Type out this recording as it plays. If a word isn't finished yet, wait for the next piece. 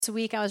This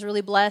week, I was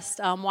really blessed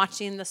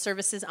watching the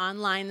services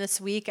online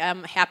this week. I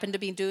happened to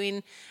be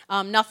doing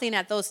nothing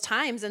at those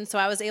times, and so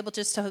I was able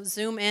just to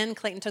zoom in.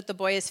 Clayton took the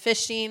boys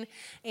fishing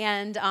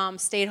and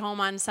stayed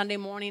home on Sunday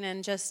morning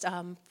and just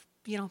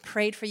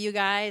prayed for you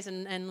guys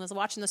and was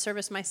watching the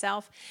service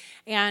myself,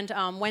 and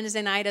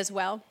Wednesday night as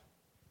well.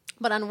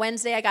 But on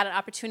Wednesday, I got an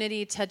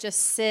opportunity to just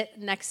sit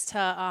next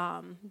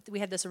to, we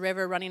had this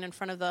river running in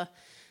front of the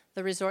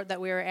resort that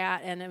we were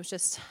at, and it was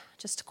just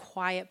a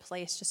quiet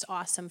place, just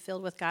awesome,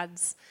 filled with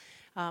God's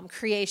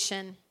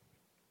creation.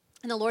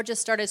 And the Lord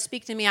just started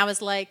speaking to me. I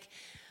was like,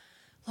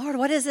 Lord,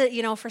 what is it,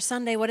 for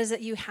Sunday, what is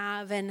it you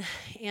have? And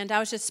I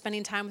was just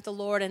spending time with the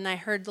Lord, and I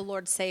heard the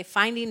Lord say,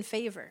 finding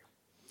favor.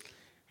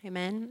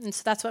 Amen. And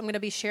so that's what I'm going to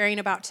be sharing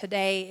about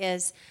today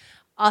is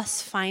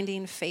us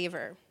finding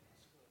favor.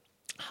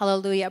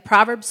 Hallelujah.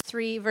 Proverbs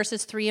 3,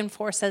 verses 3 and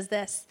 4 says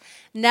this,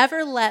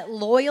 never let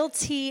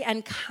loyalty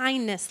and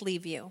kindness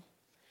leave you.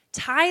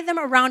 Tie them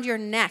around your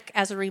neck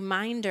as a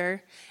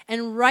reminder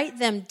and write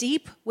them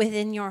deep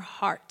within your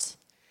heart.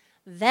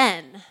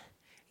 Then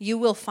you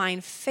will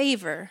find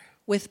favor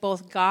with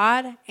both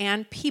God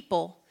and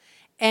people,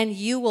 and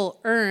you will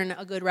earn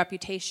a good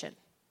reputation.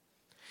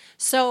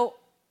 So,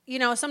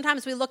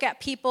 sometimes we look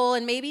at people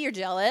and maybe you're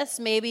jealous,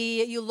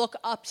 maybe you look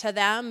up to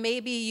them,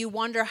 maybe you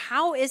wonder,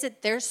 how is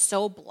it they're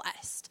so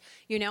blessed,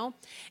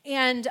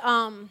 And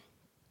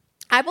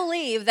I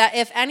believe that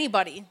if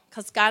anybody,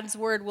 because God's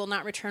word will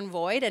not return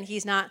void, and he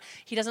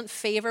doesn't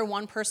favor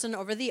one person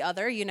over the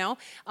other,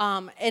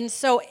 and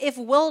so if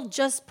we'll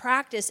just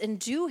practice and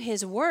do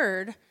his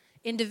word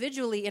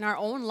individually in our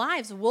own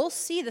lives, we'll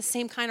see the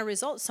same kind of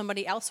results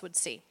somebody else would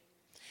see.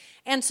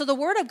 And so the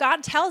Word of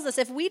God tells us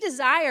if we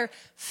desire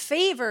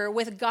favor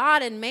with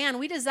God and man,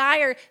 we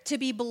desire to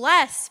be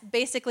blessed,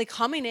 basically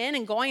coming in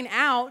and going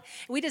out,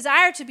 we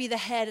desire to be the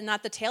head and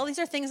not the tail. These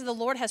are things that the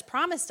Lord has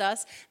promised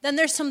us. Then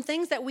there's some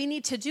things that we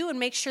need to do and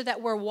make sure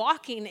that we're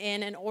walking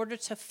in order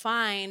to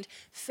find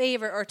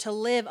favor or to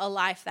live a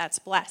life that's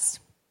blessed.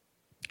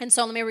 And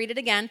so let me read it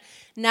again.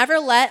 Never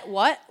let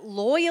what?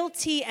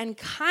 Loyalty and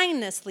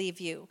kindness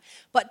leave you,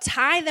 but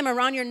tie them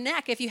around your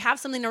neck. If you have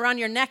something around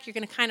your neck, you're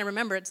going to kind of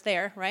remember it's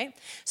there, right?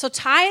 So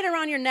tie it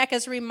around your neck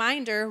as a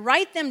reminder.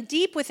 Write them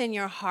deep within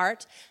your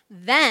heart.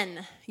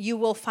 Then you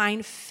will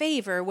find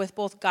favor with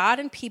both God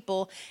and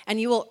people, and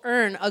you will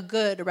earn a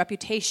good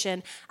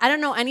reputation. I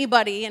don't know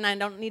anybody, and I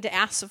don't need to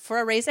ask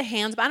for a raise of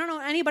hands, but I don't know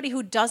anybody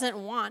who doesn't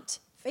want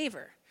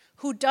favor,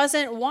 who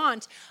doesn't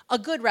want a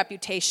good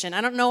reputation. I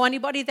don't know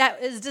anybody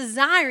that is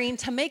desiring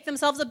to make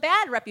themselves a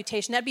bad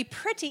reputation. That'd be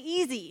pretty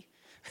easy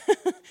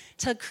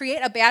to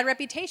create a bad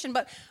reputation.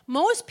 But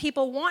most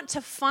people want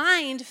to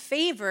find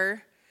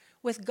favor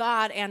with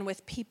God and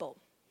with people.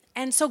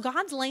 And so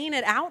God's laying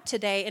it out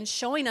today and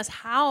showing us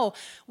how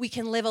we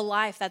can live a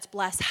life that's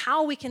blessed,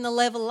 how we can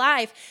live a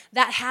life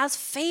that has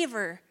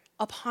favor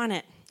upon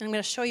it. And I'm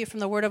going to show you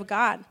from the Word of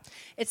God.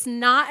 It's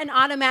not an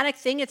automatic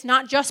thing. It's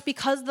not just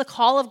because of the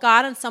call of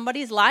God in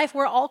somebody's life.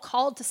 We're all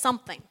called to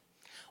something.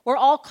 We're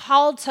all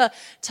called to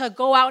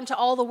go out into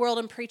all the world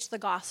and preach the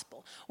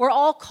gospel. We're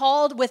all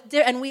called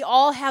and we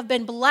all have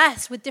been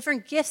blessed with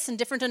different gifts and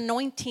different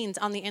anointings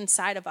on the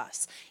inside of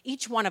us,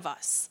 each one of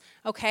us.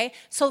 Okay?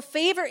 So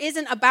favor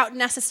isn't about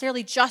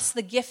necessarily just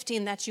the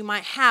gifting that you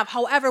might have.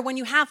 However, when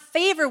you have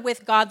favor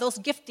with God, those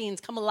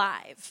giftings come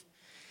alive.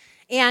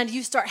 And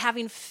you start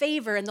having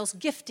favor, and those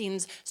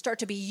giftings start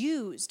to be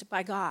used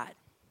by God.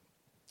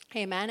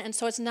 Amen? And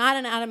so it's not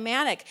an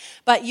automatic,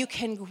 but you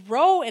can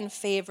grow in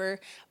favor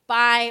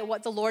by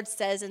what the Lord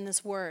says in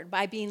this word,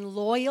 by being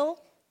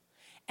loyal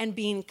and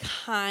being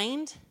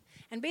kind,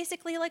 and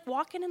basically like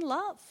walking in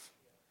love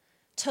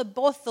to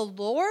both the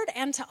Lord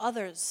and to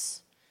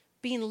others.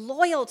 Being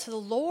loyal to the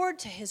Lord,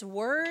 to his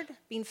word,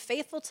 being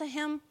faithful to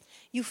him,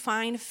 you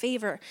find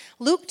favor.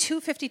 Luke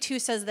 2:52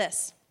 says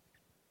this,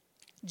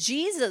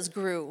 Jesus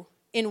grew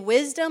in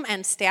wisdom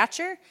and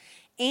stature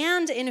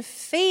and in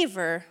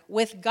favor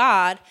with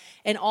God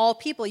and all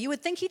people. You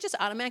would think he'd just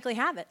automatically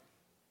have it.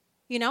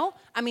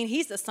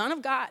 He's the Son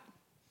of God.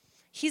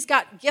 He's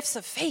got gifts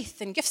of faith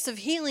and gifts of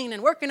healing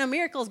and working of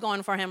miracles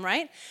going for him,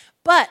 right?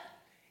 But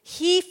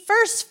he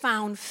first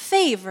found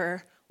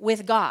favor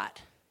with God,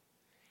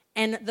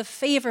 and the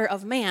favor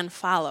of man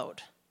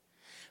followed.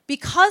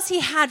 Because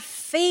he had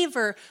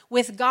favor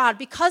with God,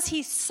 because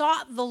he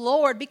sought the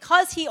Lord,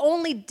 because he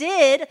only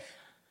did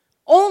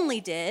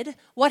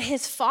what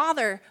his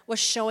Father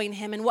was showing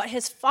him and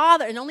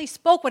only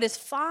spoke what his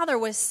Father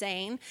was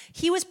saying,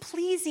 he was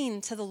pleasing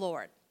to the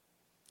Lord.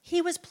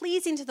 He was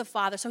pleasing to the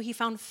Father, so he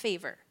found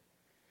favor.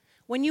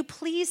 When you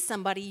please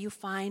somebody, you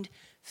find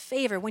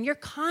favor. When you're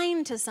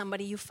kind to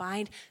somebody, you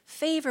find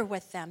favor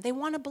with them. They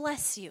want to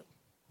bless you,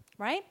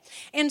 right?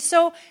 And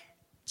so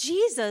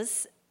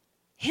Jesus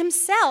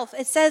himself,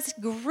 it says,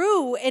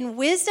 grew in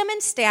wisdom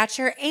and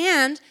stature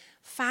and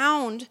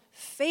found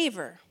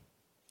favor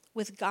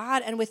with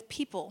God and with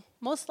people.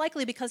 Most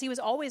likely because he was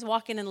always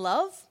walking in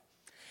love,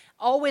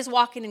 always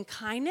walking in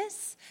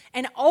kindness,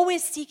 and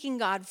always seeking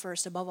God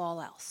first above all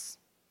else.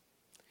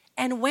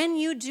 And when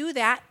you do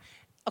that,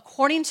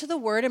 according to the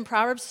word in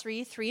Proverbs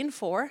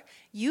 3:3-4,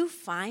 you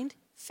find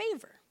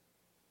favor.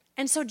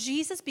 And so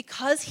Jesus,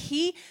 because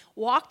he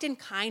walked in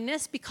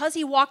kindness, because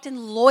he walked in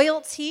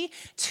loyalty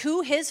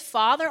to his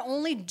Father,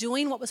 only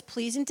doing what was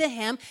pleasing to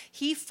him,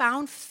 he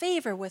found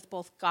favor with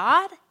both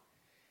God,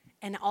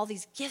 and all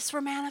these gifts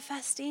were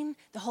manifesting.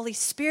 The Holy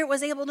Spirit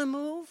was able to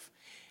move,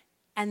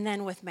 and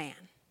then with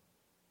man.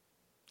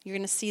 You're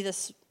going to see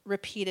this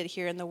repeated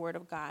here in the Word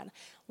of God.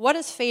 What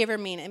does favor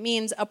mean? It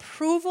means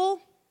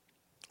approval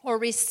or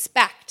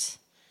respect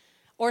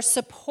or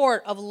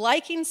support of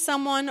liking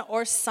someone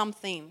or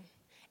something.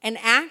 An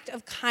act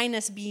of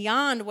kindness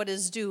beyond what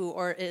is due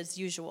or is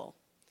usual.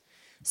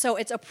 So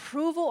it's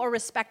approval or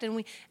respect,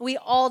 and we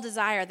all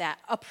desire that.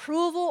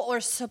 Approval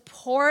or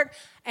support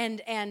and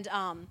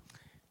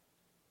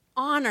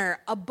honor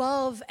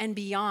above and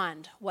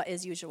beyond what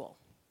is usual.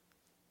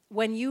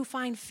 When you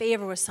find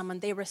favor with someone,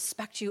 they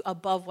respect you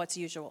above what's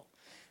usual.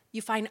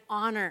 You find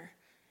honor.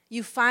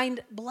 You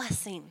find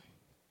blessing.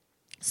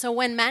 So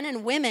when men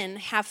and women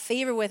have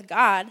favor with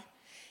God,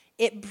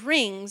 it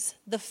brings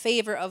the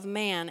favor of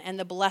man and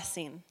the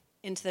blessing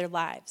into their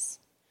lives.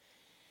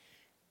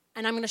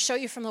 And I'm going to show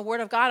you from the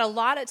Word of God, a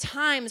lot of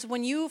times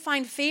when you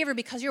find favor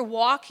because you're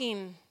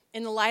walking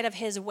in the light of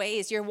his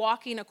ways, you're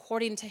walking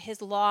according to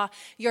his law,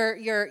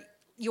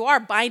 you are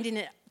binding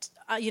it,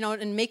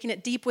 and making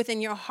it deep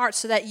within your heart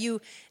so that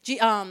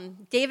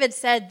David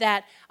said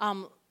that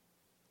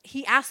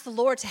he asked the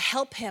Lord to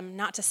help him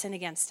not to sin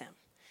against him.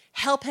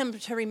 Help him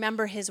to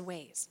remember his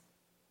ways.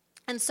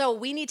 And so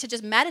we need to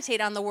just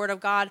meditate on the Word of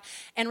God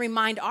and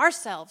remind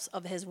ourselves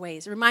of his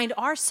ways. Remind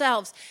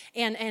ourselves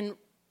and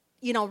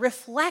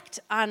reflect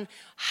on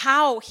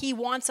how he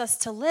wants us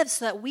to live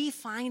so that we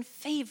find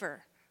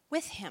favor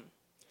with him.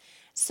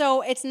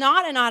 So it's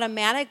not an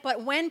automatic,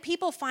 but when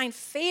people find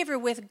favor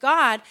with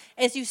God,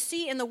 as you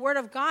see in the Word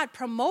of God,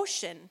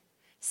 promotion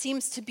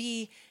seems to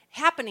be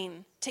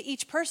happening to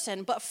each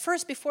person. But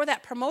first, before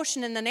that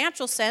promotion in the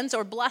natural sense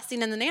or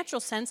blessing in the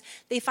natural sense,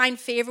 they find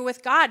favor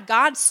with God.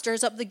 God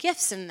stirs up the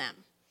gifts in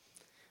them.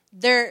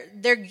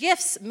 Their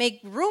gifts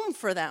make room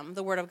for them,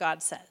 the Word of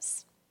God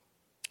says.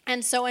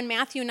 And so in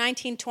Matthew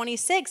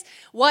 19:26,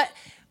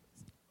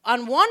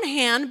 on one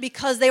hand,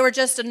 because they were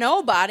just a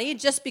nobody,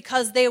 just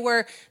because they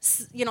were,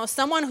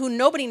 someone who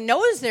nobody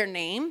knows their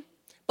name,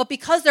 but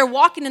because they're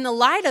walking in the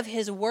light of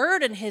his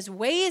word and his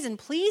ways and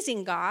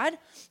pleasing God,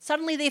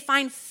 suddenly they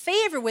find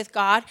favor with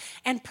God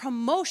and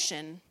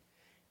promotion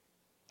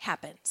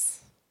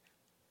happens.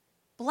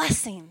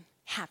 Blessing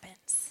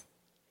happens.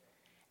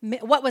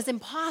 What was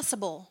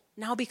impossible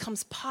now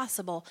becomes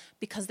possible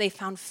because they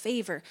found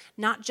favor,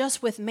 not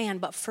just with man,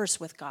 but first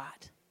with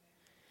God.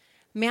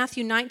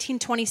 Matthew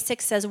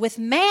 19:26 says, with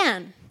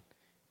man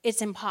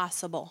it's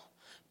impossible,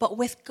 but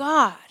with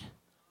God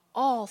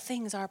all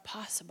things are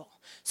possible.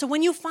 So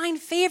when you find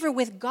favor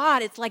with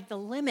God, it's like the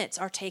limits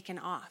are taken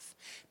off.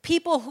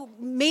 People who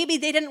maybe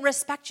they didn't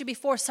respect you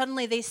before,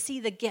 suddenly they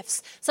see the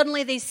gifts.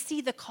 Suddenly they see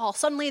the call.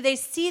 Suddenly they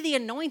see the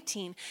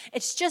anointing.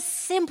 It's just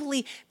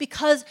simply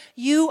because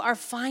you are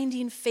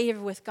finding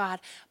favor with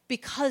God,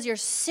 because you're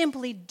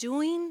simply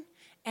doing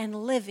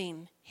and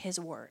living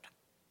his word.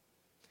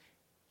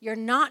 You're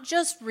not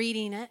just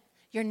reading it.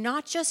 You're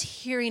not just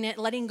hearing it,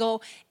 letting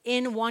go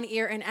in one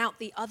ear and out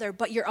the other,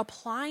 but you're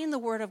applying the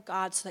Word of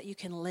God so that you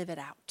can live it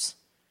out.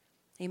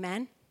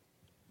 Amen?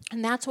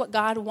 And that's what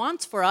God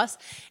wants for us.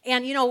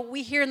 And,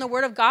 we hear in the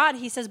Word of God,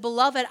 he says,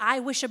 beloved, I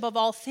wish above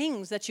all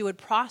things that you would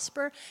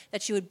prosper,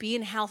 that you would be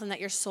in health, and that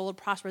your soul would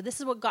prosper.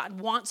 This is what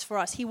God wants for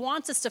us. He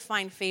wants us to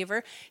find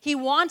favor. He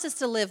wants us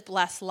to live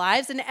blessed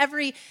lives in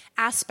every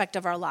aspect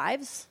of our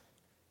lives.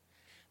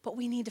 But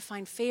we need to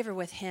find favor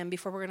with him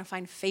before we're going to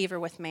find favor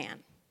with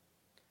man.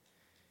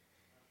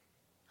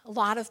 A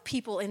lot of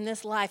people in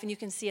this life, and you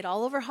can see it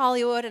all over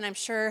Hollywood, and I'm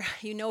sure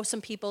you know some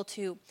people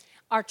too,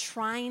 are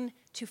trying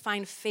to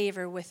find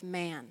favor with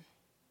man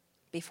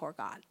before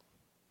God.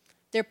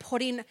 They're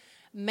putting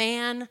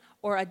man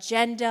or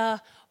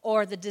agenda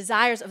or the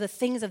desires of the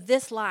things of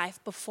this life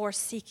before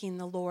seeking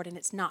the Lord, and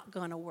it's not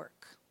going to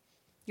work.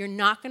 You're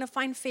not going to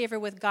find favor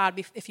with God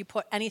if you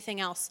put anything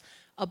else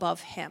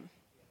above him.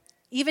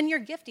 Even your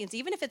giftings,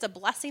 even if it's a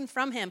blessing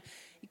from him,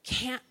 you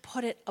can't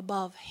put it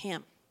above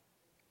him.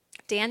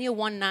 Daniel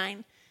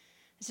 1:9.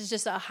 This is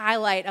just a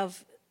highlight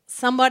of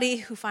somebody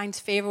who finds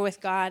favor with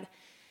God.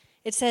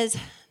 It says,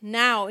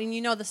 now, and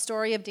you know the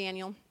story of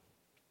Daniel.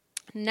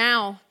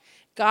 Now,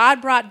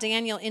 God brought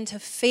Daniel into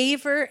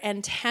favor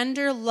and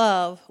tender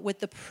love with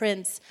the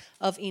prince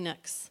of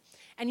eunuchs.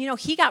 And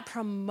he got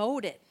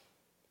promoted.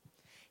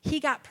 He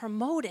got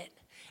promoted.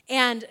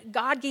 And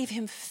God gave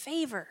him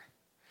favor.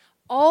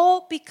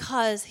 All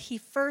because he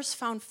first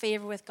found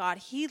favor with God.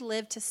 He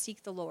lived to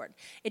seek the Lord.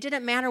 It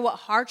didn't matter what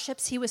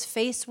hardships he was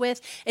faced with.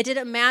 It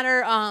didn't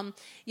matter,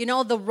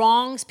 the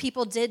wrongs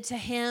people did to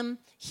him.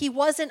 He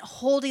wasn't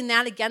holding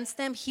that against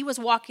them. He was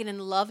walking in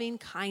loving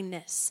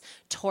kindness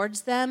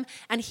towards them.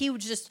 And he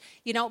was just,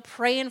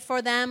 praying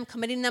for them,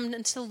 committing them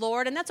to the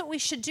Lord. And that's what we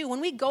should do. When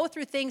we go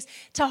through things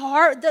the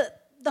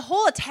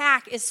whole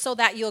attack is so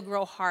that you'll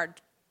grow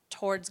hard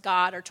towards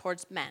God or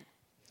towards men,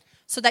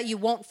 so that you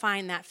won't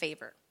find that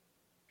favor.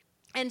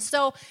 And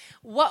so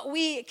what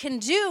we can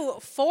do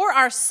for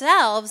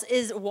ourselves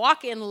is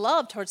walk in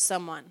love towards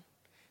someone.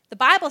 The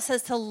Bible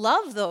says to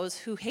love those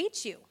who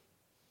hate you,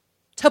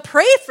 to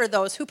pray for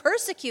those who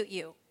persecute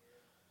you.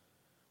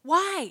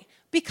 Why?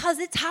 Because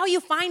it's how you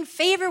find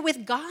favor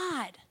with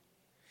God.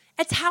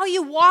 It's how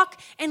you walk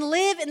and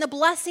live in the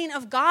blessing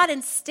of God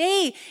and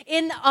stay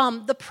in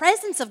the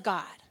presence of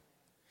God.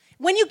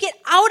 When you get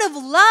out of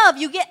love,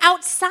 you get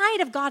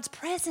outside of God's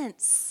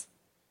presence.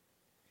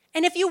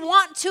 And if you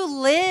want to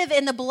live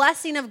in the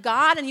blessing of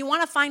God and you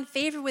want to find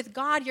favor with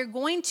God, you're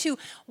going to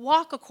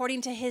walk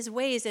according to his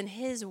ways, and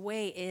his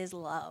way is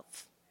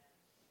love.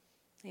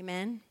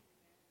 Amen?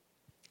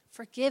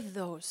 Forgive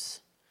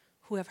those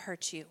who have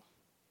hurt you.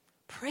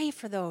 Pray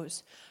for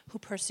those who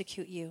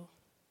persecute you.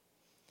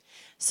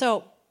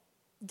 So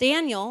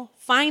Daniel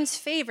finds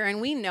favor,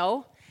 and we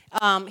know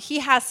he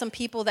has some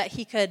people that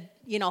he could,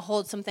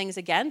 hold some things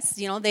against.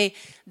 They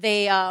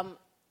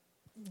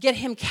get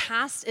him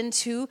cast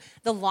into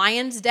the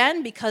lion's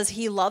den because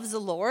he loves the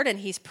Lord and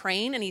he's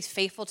praying and he's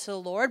faithful to the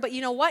Lord. But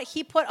you know what?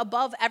 He put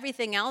above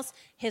everything else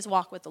his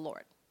walk with the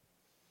Lord.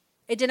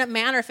 It didn't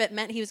matter if it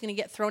meant he was going to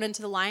get thrown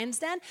into the lion's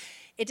den.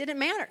 It didn't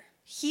matter.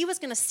 He was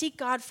going to seek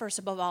God first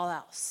above all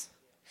else.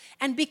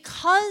 And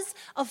because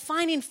of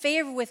finding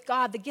favor with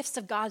God, the gifts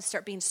of God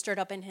start being stirred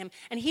up in him.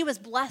 And he was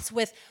blessed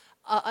with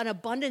an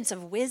abundance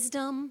of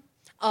wisdom,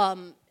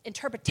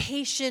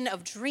 interpretation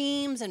of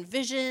dreams and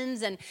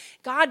visions, and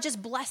God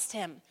just blessed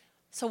him.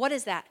 So what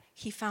is that?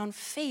 He found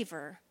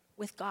favor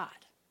with God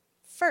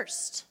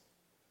first.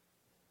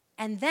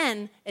 And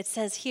then it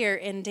says here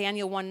in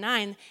Daniel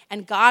 1:9,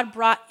 and God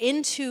brought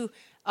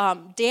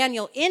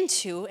Daniel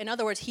into, in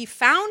other words, he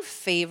found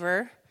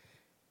favor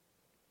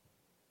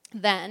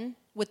then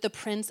with the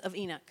prince of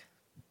Enoch,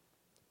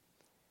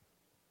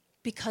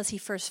 because he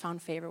first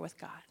found favor with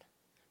God.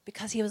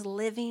 Because he was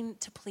living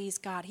to please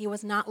God. He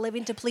was not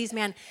living to please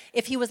man.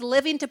 If he was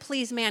living to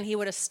please man, he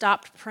would have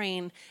stopped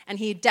praying, and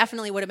he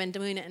definitely would have been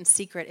doing it in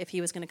secret if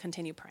he was going to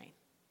continue praying.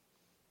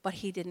 But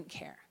he didn't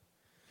care.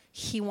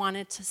 He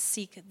wanted to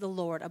seek the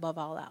Lord above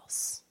all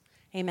else.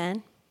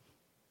 Amen?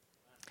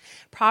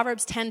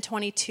 Proverbs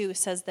 10:22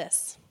 says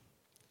this: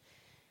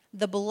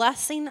 the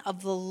blessing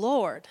of the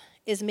Lord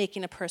is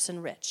making a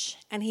person rich,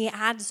 and he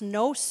adds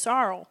no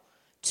sorrow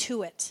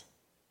to it.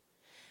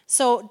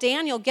 So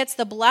Daniel gets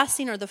the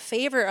blessing or the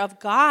favor of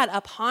God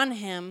upon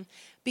him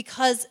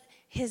because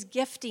his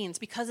giftings,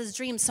 because his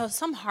dreams. So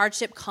some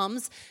hardship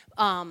comes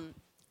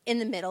in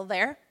the middle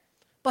there,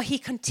 but he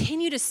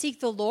continued to seek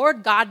the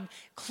Lord. God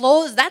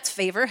closed, that's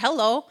favor,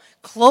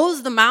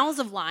 closed the mouths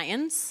of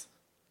lions.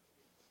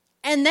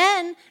 And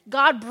then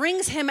God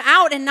brings him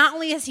out, and not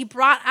only is he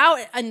brought out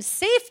in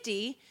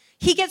safety,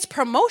 he gets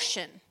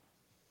promotion.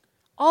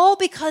 All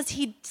because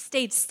he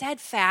stayed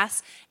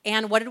steadfast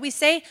and, what did we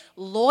say?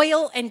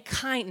 Loyal and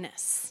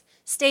kindness.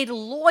 Stayed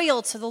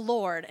loyal to the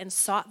Lord and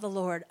sought the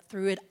Lord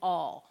through it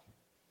all.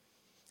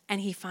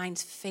 And he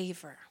finds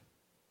favor.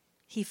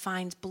 He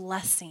finds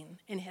blessing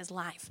in his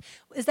life.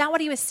 Is that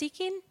what he was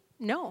seeking?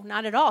 No,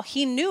 not at all.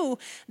 He knew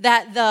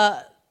that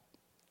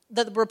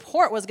the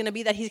report was going to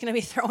be that he's going to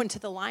be thrown into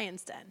the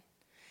lion's den.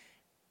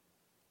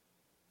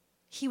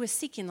 He was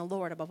seeking the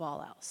Lord above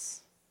all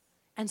else.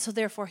 And so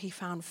therefore he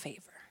found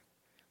favor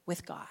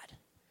with God.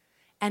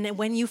 And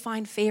when you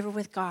find favor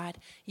with God,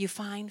 you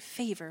find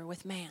favor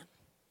with man.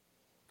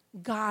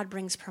 God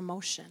brings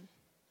promotion.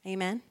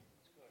 Amen?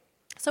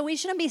 So we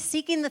shouldn't be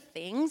seeking the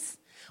things.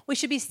 We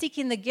should be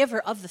seeking the giver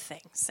of the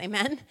things.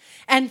 Amen?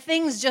 And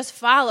things just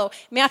follow.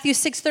 Matthew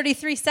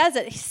 6:33 says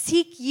it.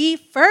 Seek ye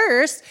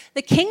first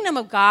the kingdom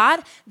of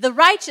God, the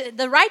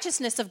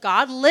righteousness of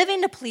God,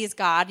 living to please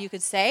God, you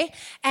could say,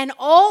 and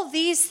all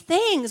these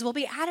things will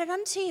be added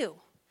unto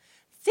you.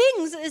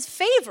 Things is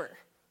favor,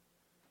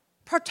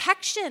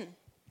 protection,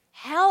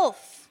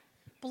 health,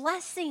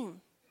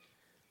 blessing.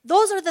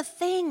 Those are the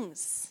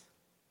things.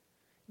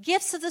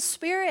 Gifts of the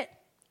Spirit,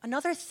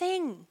 another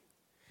thing.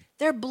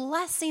 They're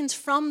blessings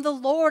from the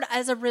Lord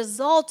as a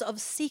result of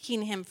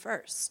seeking him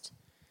first.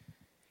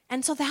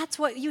 And so that's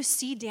what you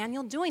see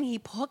Daniel doing. He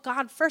put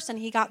God first, and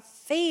he got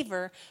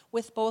favor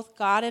with both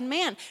God and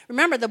man.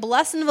 Remember, the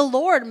blessing of the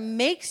Lord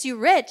makes you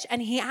rich,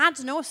 and he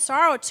adds no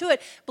sorrow to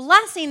it.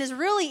 Blessing is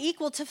really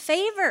equal to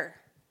favor.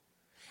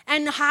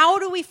 And how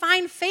do we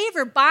find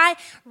favor? By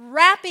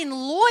wrapping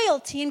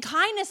loyalty and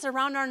kindness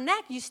around our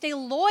neck. You stay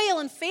loyal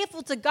and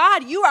faithful to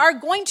God, you are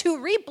going to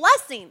reap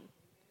blessing.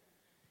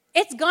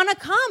 It's going to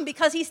come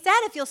because he said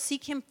if you'll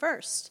seek him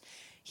first,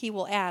 he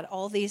will add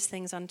all these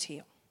things unto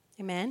you.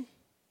 Amen?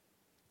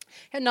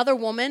 Another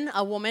woman,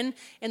 a woman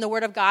in the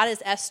Word of God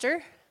is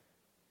Esther.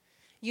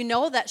 You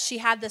know that she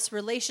had this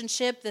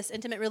relationship, this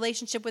intimate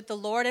relationship with the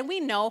Lord, and we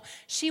know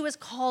she was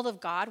called of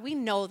God. We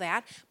know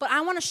that. But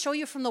I want to show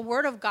you from the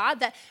Word of God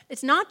that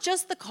it's not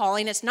just the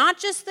calling, it's not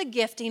just the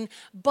gifting,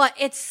 but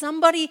it's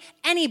somebody,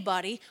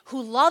 anybody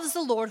who loves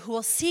the Lord, who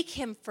will seek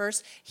him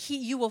first,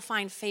 you will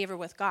find favor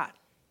with God.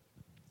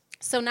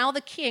 So now the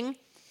king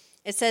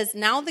It says,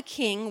 now the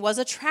king was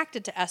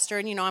attracted to Esther.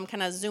 And, I'm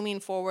kind of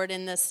zooming forward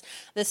in this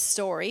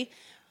story.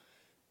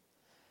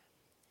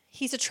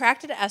 He's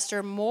attracted to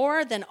Esther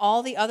more than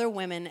all the other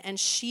women, and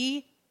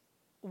she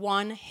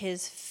won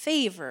his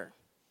favor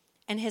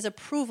and his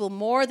approval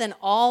more than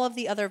all of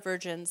the other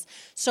virgins.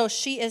 So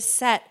he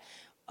set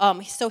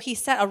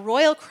a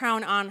royal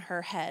crown on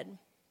her head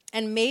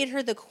and made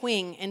her the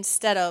queen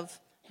instead of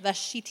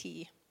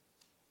Vashti.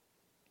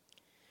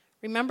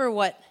 Remember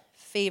what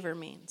favor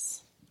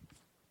means.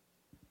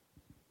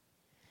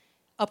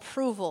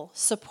 Approval,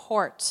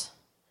 support,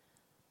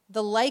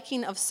 the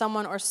liking of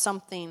someone or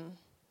something,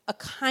 a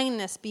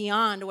kindness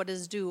beyond what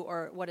is due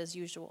or what is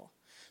usual.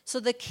 So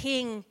the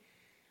king,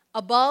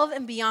 above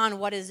and beyond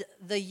what is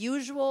the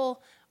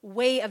usual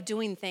way of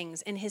doing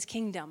things in his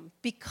kingdom,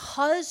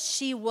 because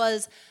she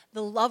was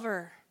a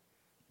lover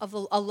of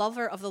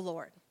the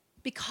Lord,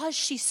 because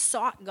she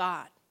sought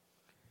God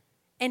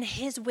and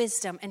his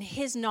wisdom and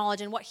his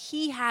knowledge and what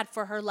he had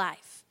for her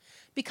life,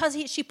 because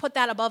she put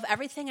that above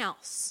everything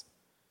else,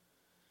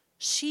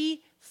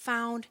 she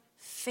found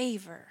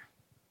favor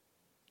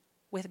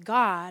with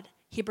God.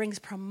 He brings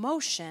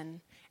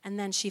promotion, and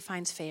then she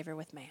finds favor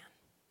with man.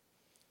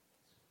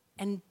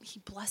 And he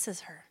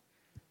blesses her.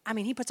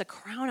 He puts a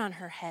crown on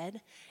her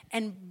head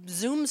and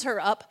zooms her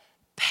up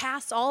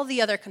past all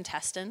the other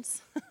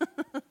contestants.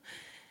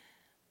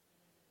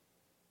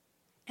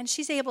 And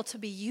she's able to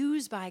be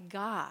used by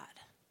God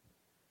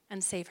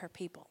and save her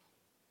people.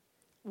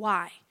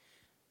 Why?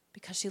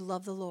 Because she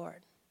loved the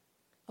Lord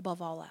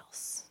above all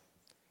else.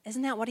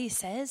 Isn't that what he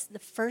says? The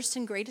first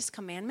and greatest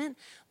commandment?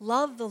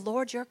 Love the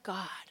Lord your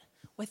God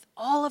with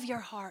all of your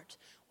heart,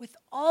 with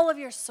all of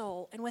your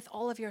soul, and with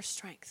all of your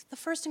strength. The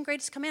first and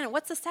greatest commandment.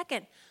 What's the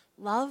second?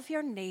 Love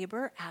your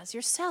neighbor as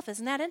yourself.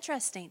 Isn't that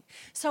interesting?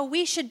 So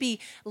we should be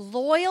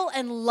loyal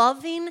and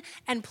loving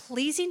and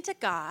pleasing to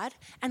God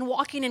and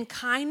walking in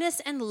kindness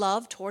and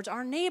love towards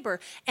our neighbor.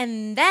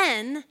 And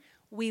then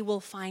we will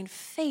find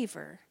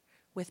favor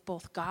with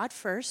both God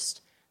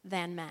first,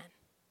 then men.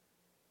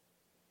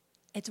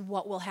 It's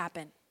what will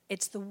happen.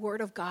 It's the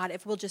word of God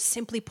if we'll just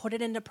simply put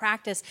it into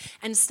practice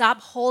and stop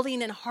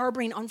holding and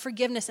harboring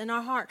unforgiveness in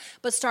our heart,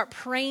 but start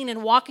praying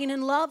and walking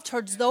in love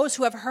towards those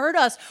who have hurt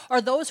us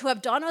or those who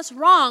have done us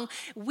wrong.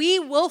 We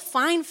will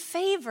find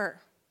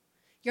favor.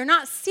 You're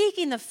not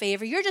seeking the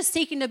favor. You're just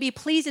seeking to be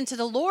pleasing to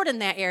the Lord in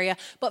that area,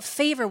 but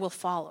favor will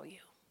follow you.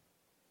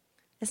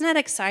 Isn't that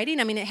exciting?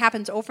 It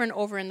happens over and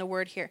over in the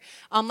word here.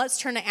 Let's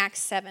turn to Acts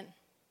 7,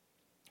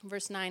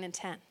 verse 9 and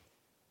 10.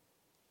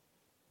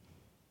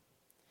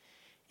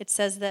 It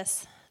says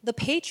this: the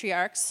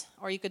patriarchs,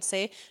 or you could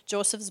say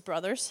Joseph's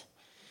brothers,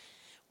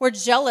 were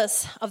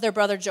jealous of their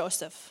brother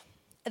Joseph.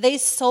 They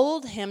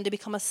sold him to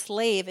become a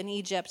slave in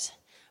Egypt,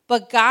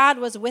 but God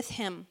was with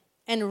him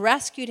and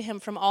rescued him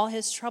from all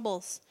his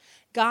troubles.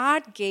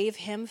 God gave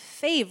him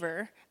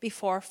favor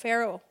before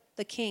Pharaoh,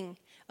 the king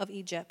of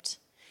Egypt.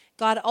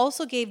 God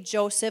also gave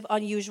Joseph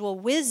unusual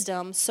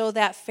wisdom so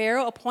that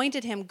Pharaoh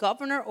appointed him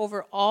governor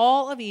over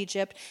all of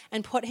Egypt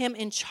and put him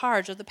in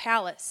charge of the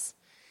palace.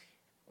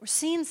 We're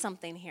seeing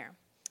something here.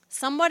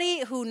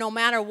 Somebody who, no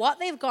matter what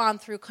they've gone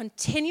through,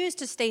 continues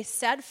to stay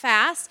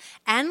steadfast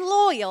and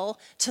loyal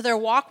to their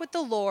walk with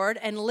the Lord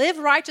and live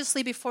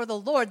righteously before the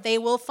Lord, they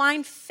will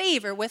find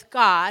favor with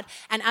God,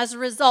 and as a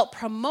result,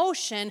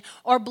 promotion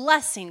or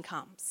blessing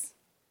comes.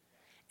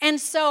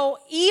 And so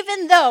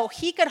even though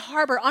he could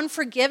harbor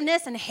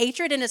unforgiveness and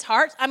hatred in his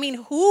heart,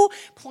 who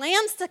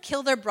plans to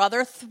kill their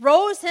brother,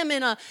 throws him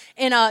in a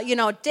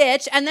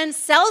ditch, and then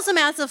sells him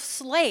as a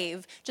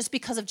slave just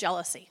because of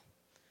jealousy?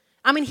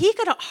 He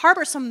could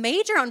harbor some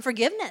major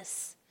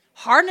unforgiveness,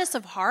 hardness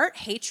of heart,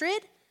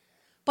 hatred,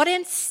 but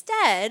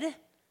instead,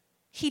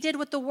 he did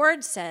what the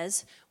word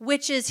says,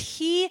 which is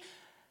he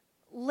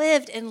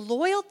lived in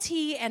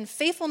loyalty and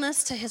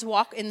faithfulness to his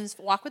walk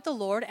with the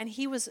Lord, and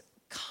he was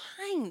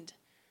kind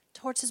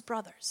towards his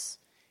brothers.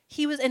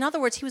 In other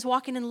words, he was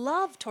walking in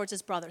love towards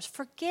his brothers,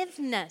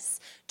 forgiveness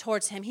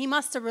towards him. He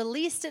must have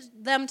released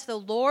them to the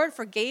Lord,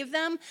 forgave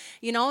them,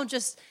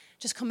 just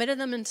committed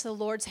them into the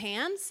Lord's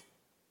hands.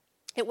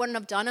 It wouldn't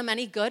have done him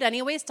any good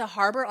anyways to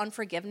harbor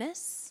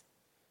unforgiveness.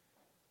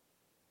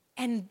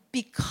 And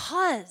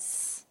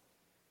because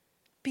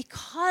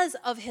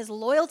of his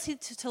loyalty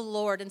to the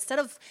Lord, instead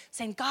of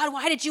saying, God,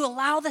 why did you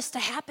allow this to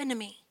happen to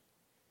me?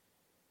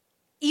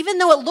 Even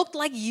though it looked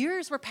like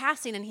years were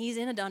passing and he's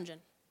in a dungeon.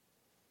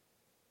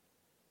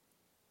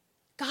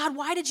 God,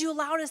 why did you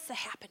allow this to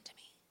happen to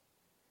me?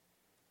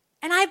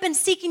 And I've been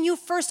seeking you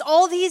first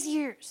all these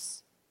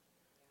years.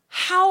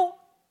 How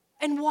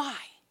and why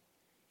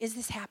is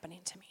this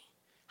happening to me?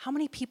 How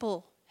many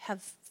people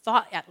have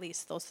thought at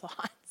least those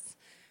thoughts?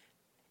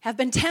 Have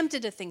been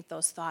tempted to think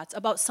those thoughts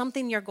about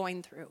something you're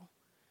going through.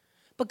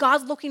 But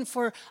God's looking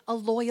for a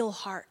loyal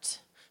heart.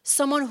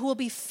 Someone who will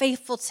be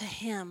faithful to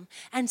him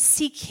and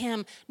seek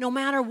him no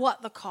matter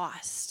what the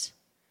cost.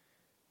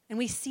 And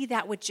we see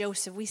that with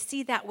Joseph. We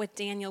see that with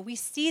Daniel. We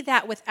see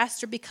that with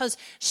Esther because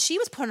she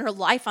was putting her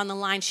life on the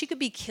line. She could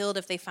be killed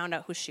if they found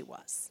out who she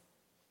was.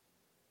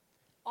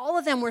 All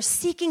of them were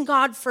seeking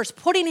God first,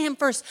 putting him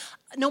first,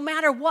 no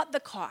matter what the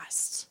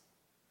cost,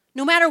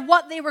 no matter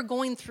what they were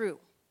going through.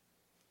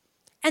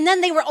 And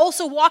then they were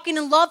also walking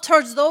in love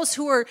towards those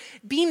who were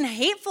being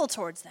hateful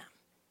towards them.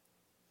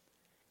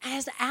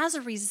 As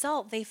a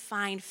result, they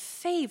find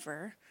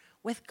favor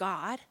with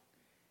God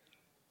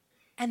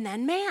and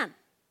then man.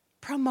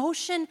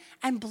 Promotion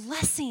and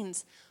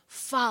blessings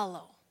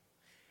follow.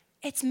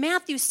 It's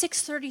Matthew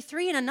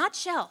 6:33 in a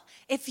nutshell.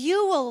 If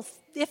you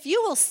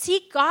will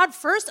seek God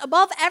first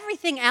above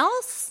everything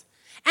else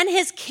and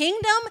his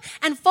kingdom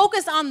and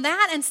focus on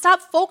that and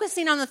stop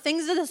focusing on the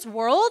things of this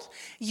world,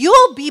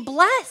 you'll be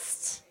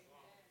blessed.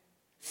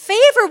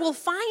 Favor will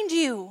find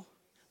you.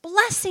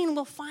 Blessing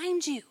will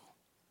find you.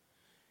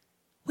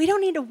 We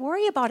don't need to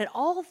worry about it.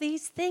 All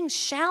these things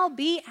shall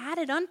be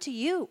added unto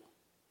you.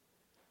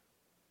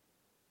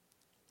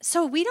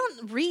 So we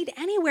don't read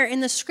anywhere in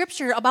the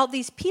scripture about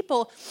these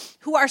people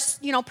who are,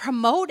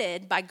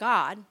 promoted by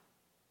God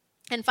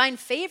and find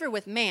favor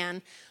with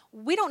man.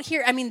 We don't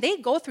hear, they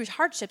go through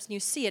hardships and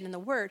you see it in the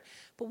word,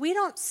 but we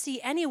don't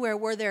see anywhere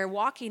where they're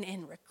walking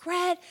in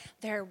regret,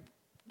 they're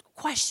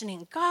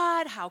questioning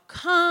God, how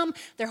come,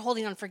 they're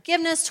holding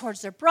unforgiveness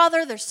towards their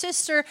brother, their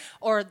sister,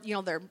 or,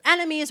 their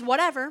enemies,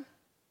 whatever.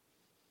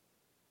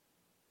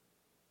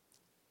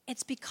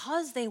 It's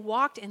because they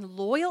walked in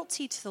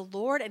loyalty to the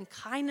Lord and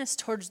kindness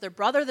towards their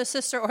brother, their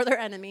sister, or their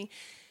enemy,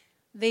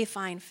 they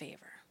find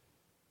favor.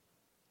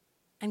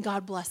 And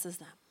God blesses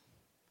them.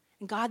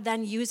 And God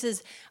then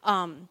uses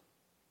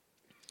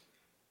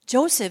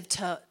Joseph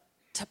to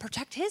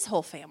protect his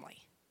whole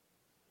family,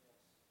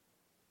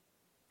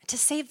 to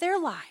save their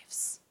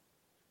lives,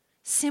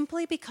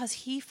 simply because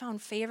he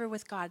found favor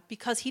with God,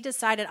 because he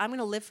decided, I'm going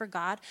to live for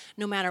God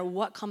no matter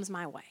what comes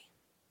my way.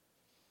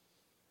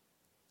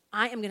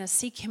 I am going to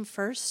seek him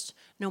first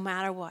no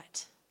matter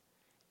what.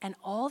 And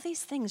all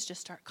these things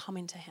just start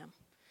coming to him.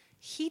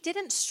 He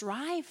didn't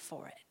strive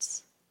for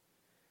it.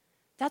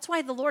 That's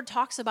why the Lord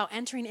talks about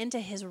entering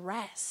into his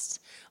rest.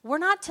 We're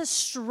not to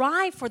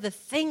strive for the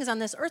things on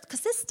this earth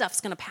because this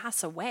stuff's going to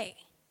pass away.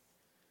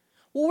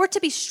 What we're to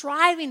be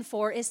striving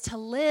for is to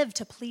live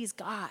to please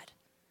God.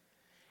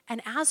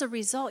 And as a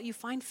result, you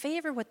find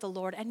favor with the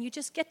Lord and you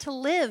just get to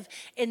live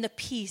in the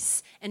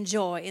peace and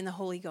joy in the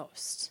Holy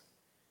Ghost.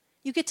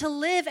 You get to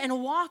live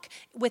and walk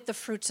with the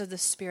fruits of the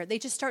Spirit. They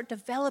just start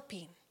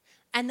developing.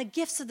 And the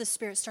gifts of the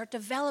Spirit start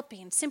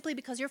developing simply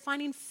because you're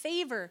finding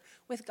favor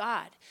with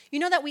God. You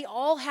know that we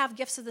all have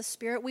gifts of the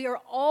Spirit. We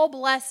are all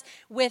blessed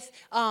with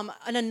an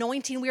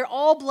anointing. We are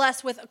all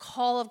blessed with a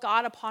call of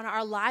God upon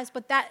our lives.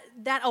 But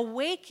that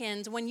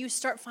awakens when you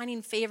start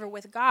finding favor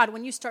with God,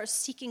 when you start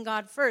seeking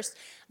God first.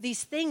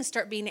 These things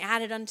start being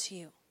added unto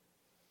you.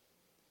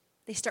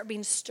 They start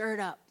being stirred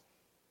up.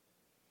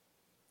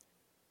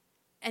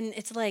 And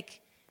it's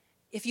like,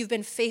 if you've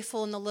been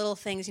faithful in the little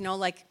things,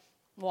 like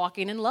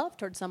walking in love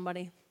towards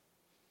somebody,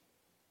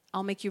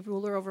 I'll make you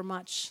ruler over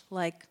much,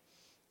 like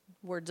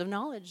words of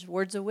knowledge,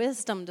 words of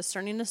wisdom,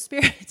 discerning the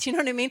spirits, you know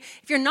what I mean?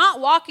 If you're not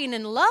walking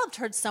in love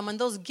towards someone,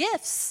 those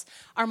gifts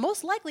are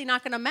most likely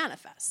not going to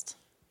manifest.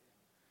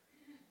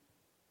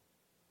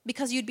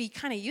 Because you'd be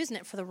kind of using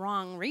it for the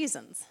wrong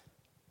reasons.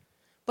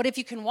 But if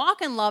you can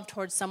walk in love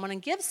towards someone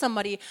and give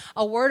somebody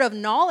a word of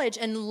knowledge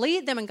and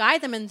lead them and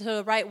guide them into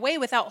the right way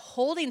without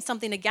holding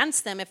something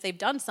against them if they've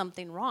done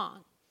something wrong,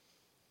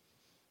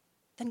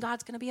 then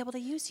God's going to be able to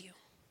use you.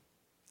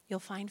 You'll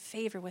find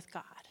favor with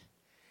God.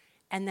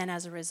 And then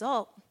as a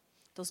result,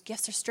 those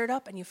gifts are stirred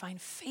up and you find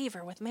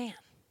favor with man.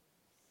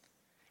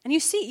 And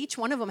you see each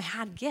one of them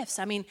had gifts.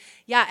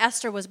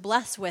 Esther was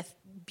blessed with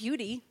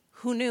beauty.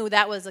 Who knew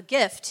that was a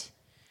gift?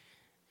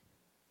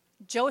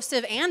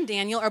 Joseph and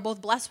Daniel are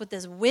both blessed with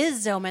this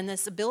wisdom and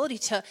this ability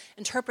to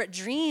interpret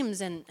dreams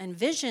and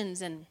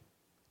visions, and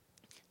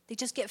they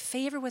just get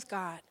favor with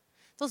God.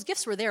 Those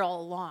gifts were there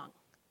all along.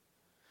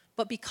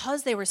 But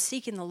because they were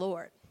seeking the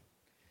Lord,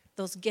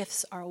 those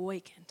gifts are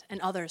awakened,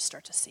 and others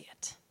start to see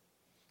it,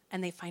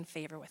 and they find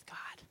favor with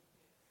God.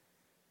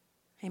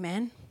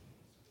 Amen?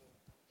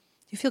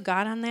 Do you feel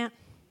God on that?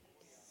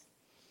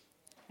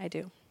 I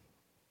do.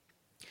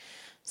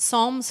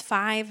 Psalms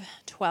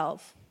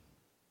 5:12.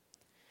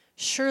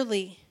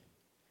 Surely,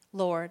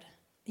 Lord,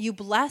 you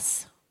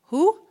bless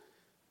who?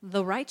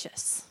 The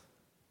righteous.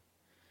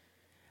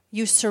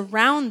 You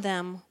surround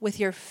them with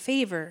your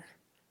favor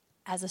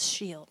as a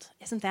shield.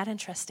 Isn't that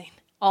interesting?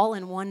 All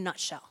in one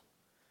nutshell.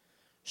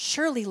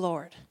 Surely,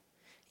 Lord,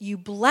 you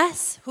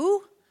bless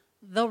who?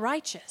 The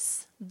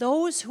righteous.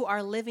 Those who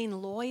are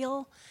living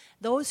loyal,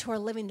 those who are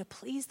living to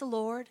please the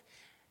Lord.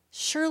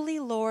 Surely,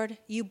 Lord,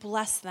 you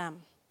bless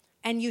them,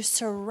 and you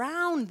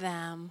surround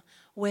them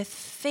with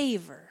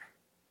favor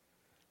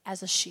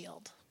as a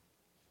shield.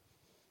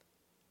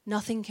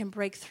 Nothing can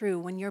break through.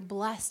 When you're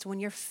blessed,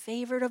 when you're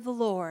favored of the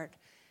Lord,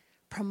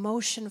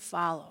 promotion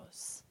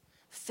follows,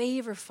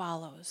 favor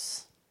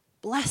follows,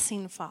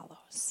 blessing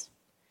follows.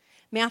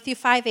 Matthew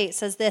 5:8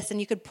 says this, and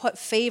you could put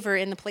favor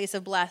in the place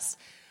of blessed.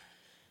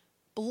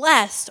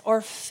 Blessed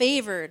or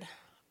favored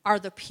are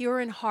the pure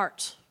in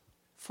heart,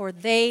 for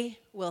they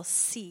will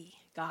see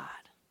God.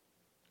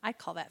 I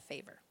call that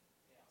favor.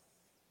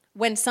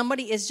 When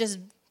somebody is just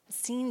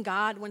seeing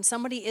God, when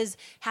somebody is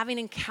having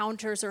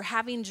encounters or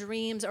having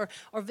dreams or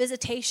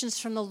visitations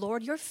from the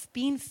Lord, you're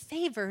being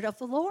favored of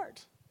the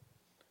Lord.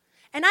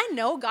 And I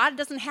know God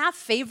doesn't have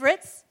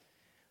favorites,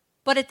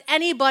 but it's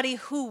anybody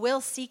who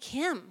will seek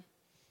him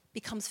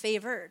becomes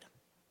favored.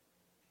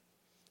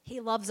 He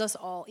loves us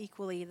all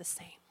equally the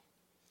same.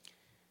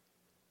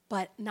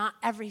 But not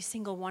every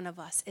single one of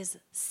us is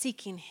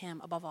seeking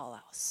him above all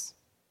else.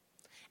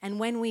 And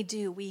when we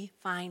do, we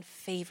find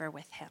favor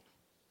with him.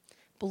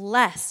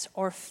 Blessed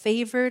or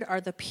favored are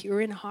the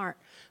pure in heart,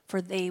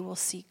 for they will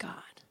see God.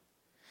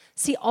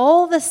 See,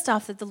 all the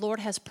stuff that the Lord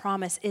has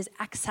promised is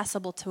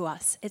accessible to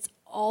us. It's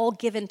all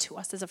given to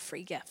us as a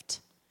free gift.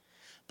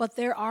 But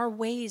there are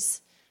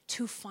ways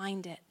to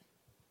find it.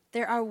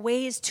 There are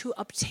ways to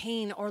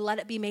obtain or let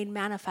it be made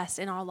manifest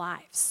in our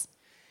lives.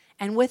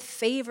 And with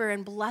favor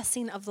and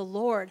blessing of the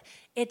Lord,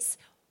 it's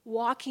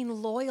walking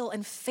loyal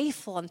and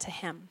faithful unto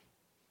him.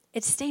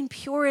 It's staying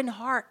pure in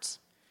heart.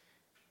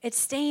 It's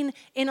staying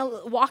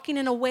walking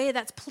in a way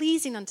that's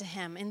pleasing unto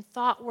him in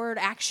thought, word,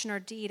 action, or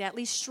deed, at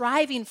least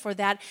striving for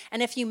that.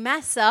 And if you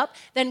mess up,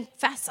 then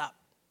fess up.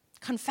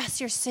 Confess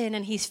your sin,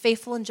 and he's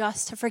faithful and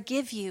just to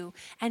forgive you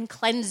and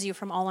cleanse you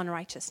from all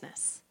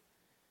unrighteousness.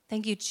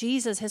 Thank you,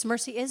 Jesus. His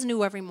mercy is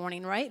new every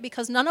morning, right?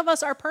 Because none of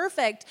us are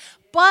perfect,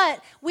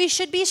 but we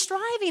should be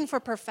striving for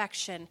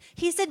perfection.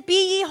 He said,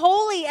 be ye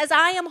holy as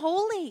I am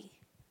holy.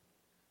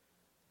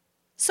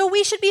 So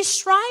we should be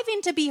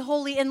striving to be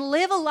holy and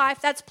live a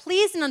life that's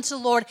pleasing unto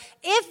the Lord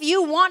if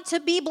you want to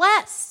be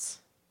blessed.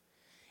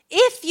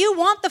 If you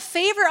want the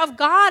favor of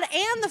God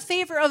and the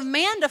favor of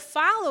man to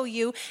follow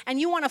you and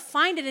you want to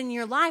find it in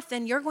your life,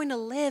 then you're going to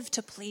live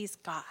to please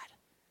God.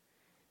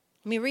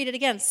 Let me read it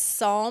again.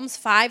 Psalms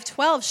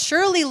 5:12.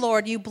 Surely,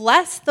 Lord, you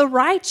bless the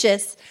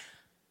righteous,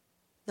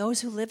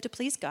 those who live to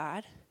please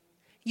God.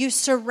 You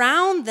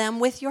surround them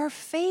with your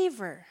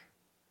favor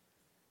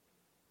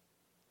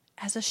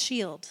as a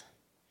shield.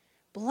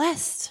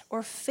 Blessed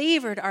or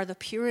favored are the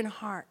pure in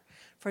heart,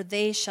 for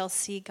they shall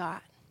see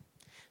God.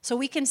 So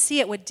we can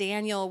see it with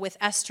Daniel, with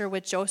Esther,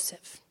 with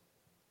Joseph.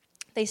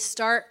 They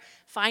start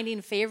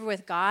finding favor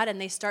with God, and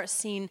they start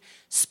seeing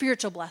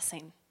spiritual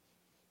blessing,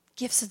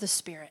 gifts of the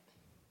Spirit,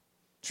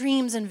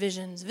 dreams and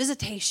visions,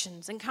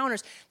 visitations,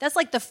 encounters. That's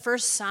like the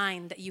first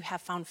sign that you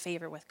have found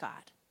favor with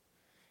God.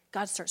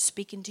 God starts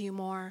speaking to you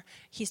more.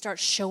 He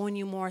starts showing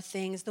you more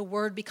things. The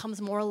word becomes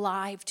more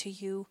alive to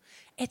you.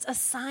 It's a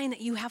sign that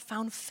you have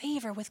found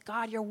favor with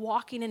God. You're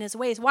walking in his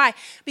ways. Why?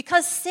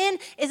 Because sin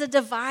is a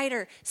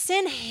divider.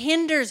 Sin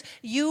hinders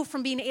you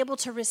from being able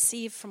to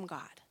receive from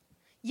God.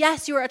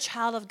 Yes, you are a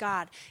child of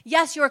God.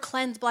 Yes, you are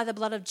cleansed by the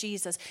blood of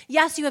Jesus.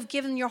 Yes, you have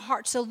given your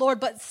heart to the Lord.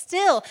 But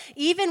still,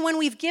 even when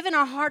we've given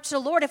our heart to the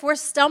Lord, if we're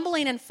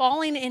stumbling and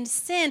falling in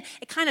sin,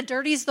 it kind of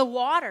dirties the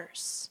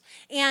waters.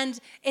 And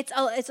it's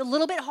a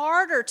little bit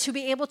harder to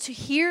be able to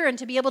hear and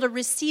to be able to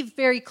receive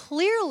very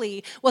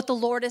clearly what the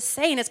Lord is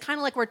saying. It's kind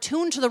of like we're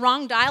tuned to the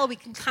wrong dial. We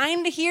can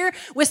kind of hear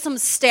with some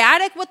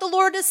static what the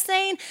Lord is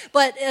saying,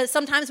 but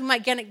sometimes we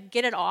might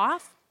get it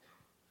off.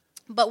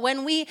 But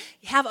when we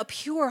have a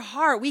pure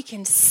heart, we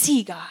can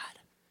see God.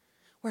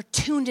 We're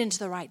tuned into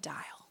the right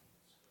dial.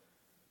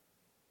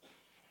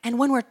 And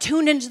when we're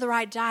tuned into the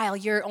right dial,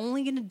 you're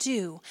only going to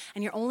do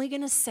and you're only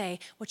going to say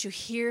what you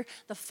hear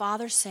the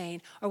Father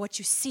saying or what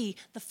you see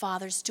the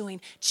Father's doing.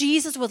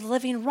 Jesus was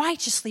living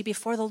righteously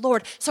before the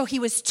Lord. So he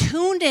was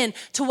tuned in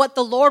to what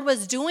the Lord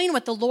was doing,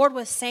 what the Lord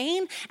was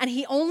saying, and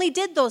he only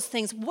did those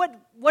things. What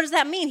does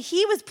that mean?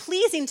 He was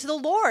pleasing to the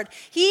Lord.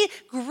 He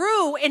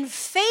grew in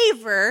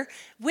favor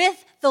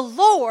with the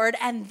Lord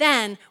and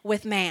then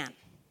with man.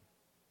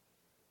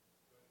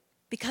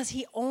 Because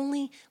he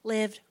only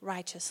lived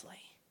righteously.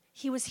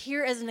 He was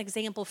here as an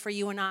example for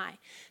you and I,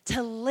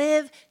 to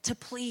live to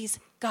please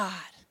God.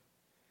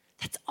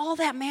 That's all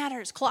that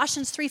matters.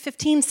 Colossians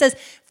 3:15 says,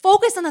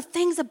 focus on the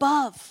things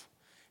above,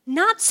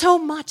 not so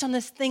much on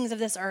the things of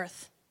this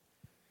earth.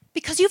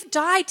 Because you've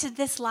died to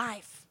this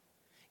life.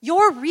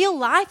 Your real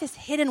life is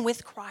hidden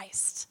with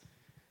Christ.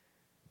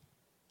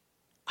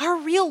 Our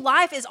real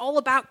life is all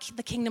about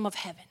the kingdom of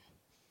heaven.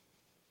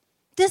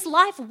 This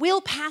life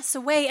will pass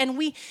away, and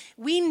we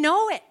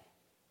know it.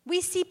 We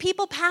see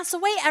people pass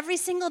away every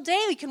single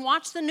day. You can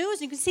watch the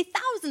news and you can see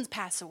thousands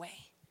pass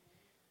away.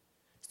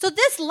 So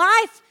this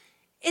life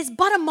is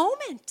but a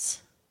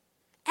moment.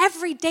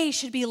 Every day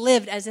should be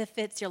lived as if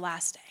it's your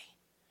last day.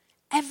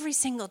 Every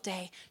single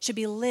day should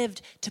be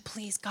lived to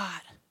please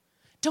God.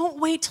 Don't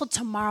wait till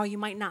tomorrow. You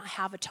might not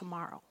have a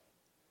tomorrow.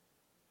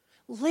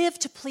 Live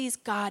to please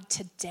God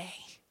today,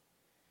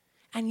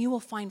 and you will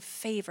find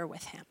favor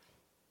with him.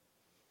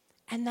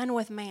 And then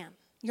with man,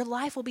 your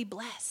life will be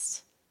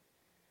blessed.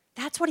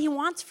 That's what he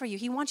wants for you.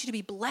 He wants you to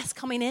be blessed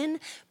coming in,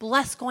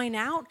 blessed going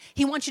out.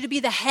 He wants you to be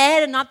the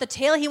head and not the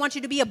tail. He wants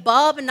you to be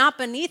above and not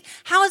beneath.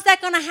 How is that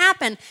going to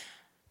happen?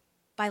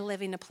 By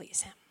living to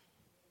please him.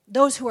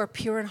 Those who are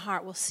pure in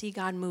heart will see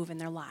God move in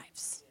their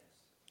lives.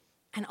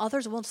 And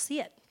others will see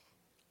it.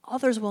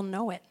 Others will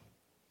know it.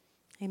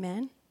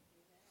 Amen.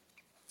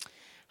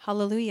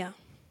 Hallelujah.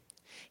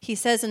 He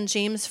says in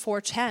James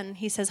 4:10,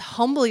 he says,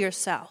 humble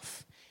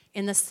yourself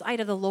in the sight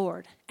of the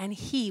Lord, and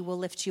he will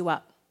lift you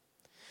up.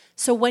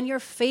 So when you're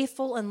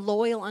faithful and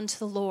loyal unto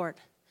the Lord,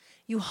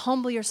 you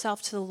humble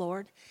yourself to the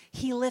Lord,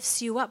 he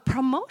lifts you up.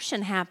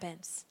 Promotion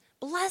happens.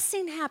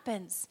 Blessing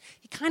happens.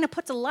 He kind of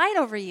puts a light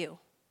over you,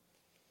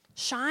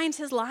 shines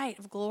his light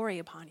of glory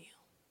upon you.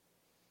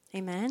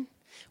 Amen?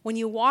 When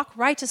you walk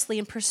righteously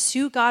and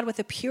pursue God with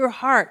a pure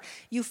heart,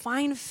 you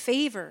find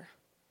favor.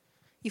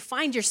 You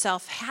find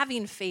yourself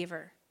having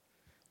favor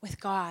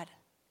with God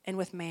and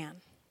with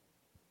man.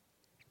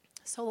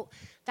 So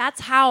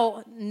that's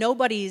how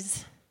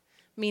nobodies,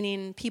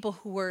 meaning people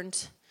who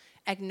weren't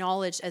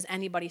acknowledged as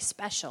anybody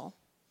special,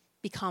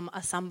 become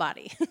a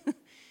somebody.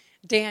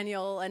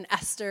 Daniel and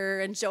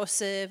Esther and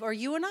Joseph, or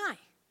you and I.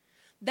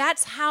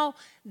 That's how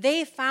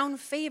they found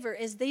favor,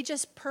 is they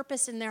just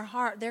purpose in their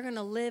heart they're going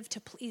to live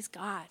to please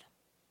God.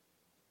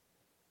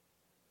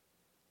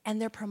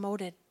 And they're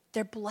promoted.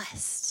 They're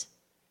blessed.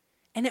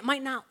 And it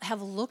might not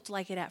have looked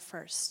like it at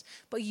first,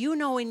 but you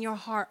know in your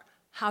heart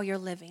how you're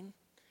living.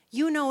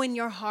 You know in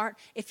your heart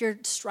if you're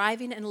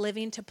striving and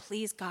living to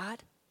please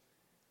God,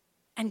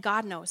 and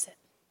God knows it.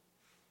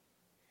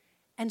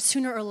 And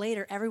sooner or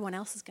later, everyone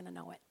else is going to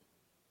know it,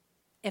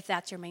 if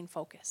that's your main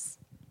focus,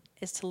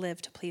 is to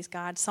live to please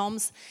God.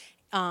 Psalms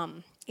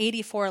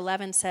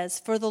 84:11 says,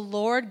 for the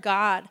Lord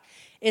God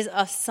is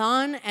a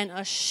sun and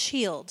a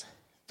shield.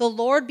 The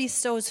Lord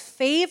bestows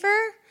favor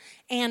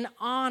and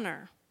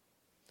honor.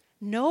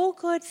 No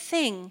good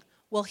thing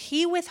will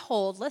he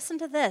withhold, listen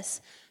to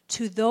this,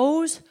 to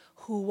those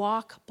who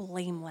walk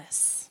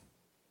blameless.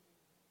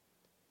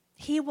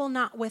 He will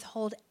not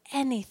withhold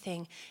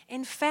anything.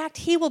 In fact,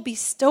 he will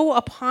bestow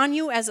upon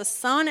you as a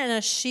sun and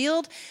a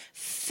shield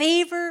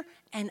favor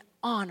and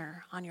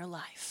honor on your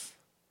life.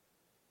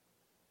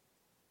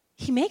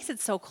 He makes it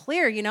so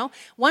clear, you know.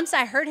 Once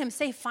I heard him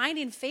say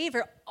finding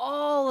favor,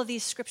 all of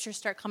these scriptures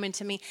start coming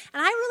to me.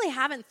 And I really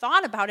haven't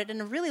thought about it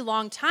in a really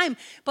long time.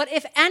 But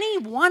if any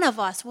one of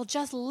us will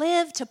just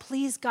live to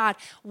please God,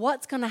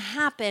 what's going to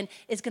happen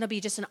is going to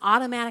be just an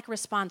automatic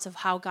response of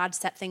how God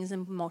set things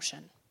in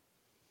motion.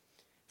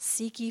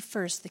 Seek ye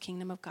first the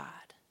kingdom of God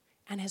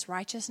and his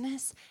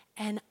righteousness,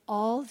 and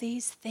all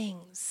these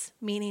things,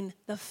 meaning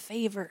the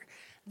favor,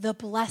 the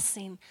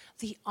blessing,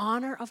 the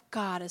honor of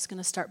God is going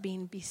to start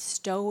being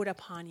bestowed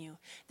upon you.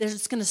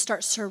 It's going to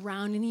start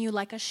surrounding you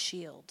like a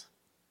shield,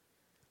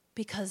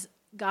 because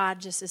God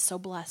just is so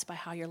blessed by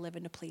how you're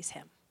living to please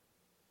him.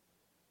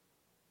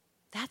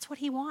 That's what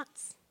he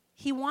wants.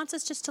 He wants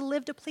us just to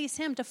live to please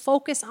him, to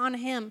focus on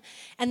him,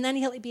 and then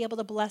he'll be able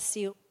to bless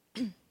you.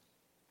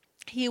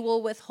 He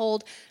will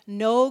withhold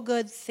no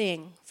good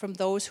thing from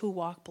those who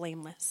walk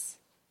blameless.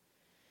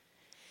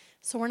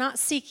 So we're not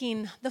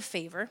seeking the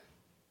favor.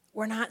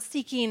 We're not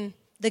seeking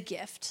the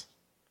gift.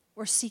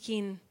 We're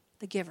seeking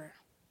the giver.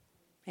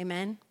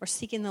 Amen? We're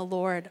seeking the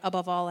Lord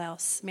above all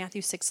else.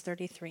 Matthew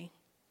 6:33.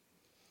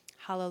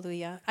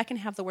 Hallelujah. I can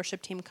have the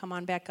worship team come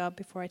on back up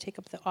before I take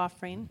up the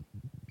offering.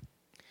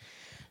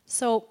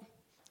 So,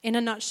 in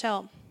a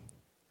nutshell,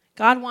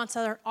 God wants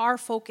our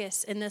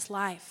focus in this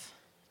life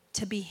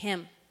to be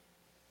him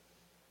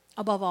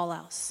above all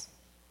else.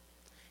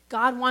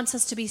 God wants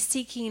us to be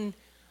seeking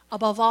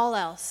above all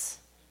else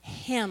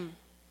him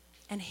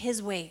and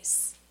his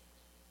ways,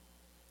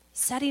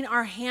 setting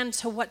our hand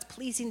to what's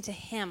pleasing to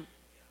him.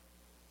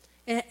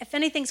 If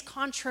anything's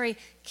contrary,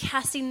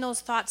 casting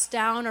those thoughts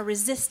down or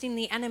resisting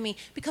the enemy,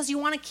 because you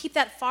want to keep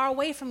that far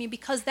away from you,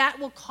 because that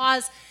will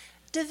cause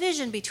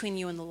division between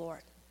you and the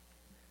Lord.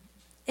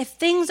 If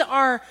things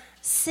are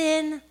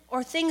sin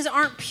or things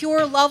aren't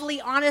pure, lovely,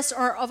 honest,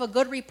 or of a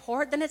good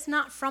report, then it's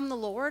not from the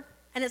Lord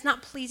and it's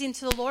not pleasing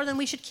to the Lord, then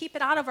we should keep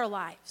it out of our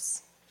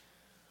lives.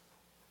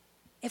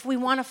 If we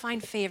want to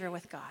find favor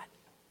with God,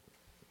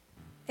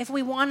 if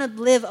we want to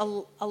live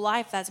a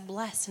life that's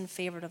blessed and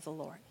favored of the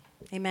Lord,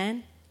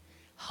 amen?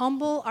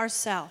 Humble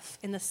ourselves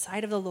in the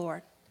sight of the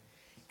Lord,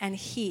 and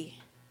he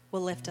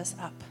will lift us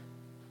up.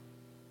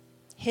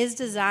 His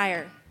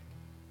desire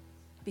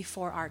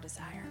before our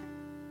desire.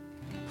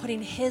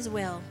 Putting his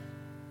will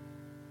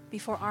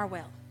before our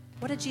will.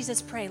 What did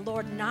Jesus pray?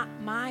 Lord, not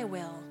my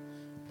will,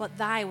 but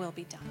thy will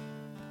be done.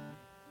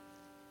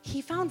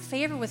 He found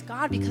favor with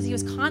God because he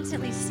was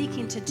constantly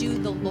seeking to do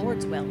the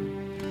Lord's will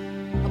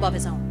above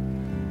his own.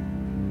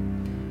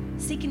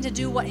 Seeking to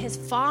do what his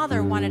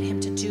Father wanted him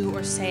to do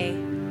or say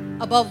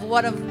above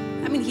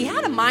he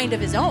had a mind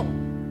of his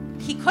own.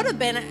 He could have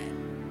been,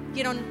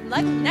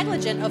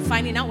 negligent of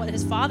finding out what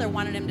his Father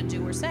wanted him to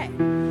do or say.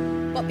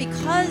 But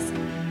because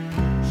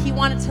he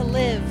wanted to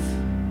live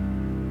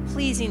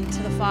pleasing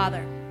to the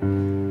Father,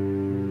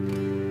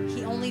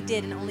 he only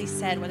did and only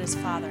said what his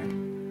Father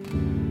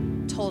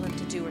told him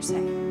to do or say.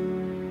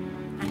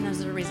 And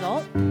as a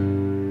result,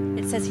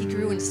 it says he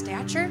grew in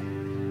stature,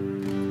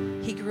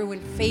 he grew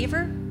in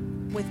favor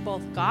with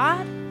both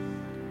God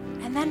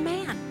and then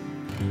man.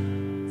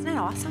 Isn't that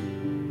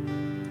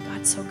awesome?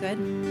 God's so good.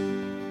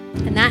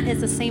 And that is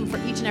the same for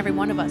each and every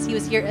one of us. He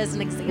was here as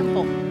an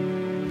example.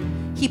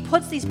 He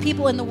puts these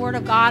people in the Word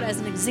of God as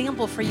an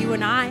example for you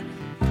and I.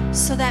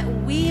 so that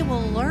we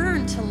will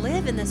learn to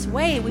live in this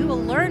way. We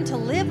will learn to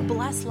live a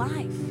blessed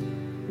life.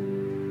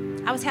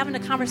 I was having a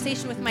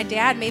conversation with my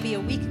dad maybe a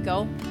week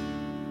ago,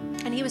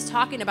 and he was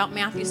talking about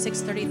Matthew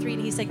 6:33,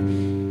 and he's like,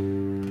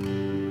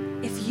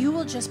 if you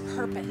will just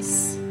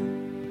purpose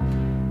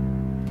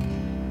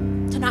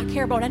to not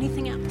care about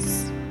anything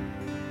else,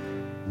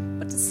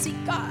 but to seek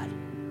God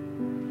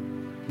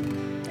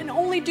and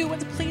only do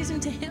what's pleasing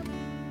to Him,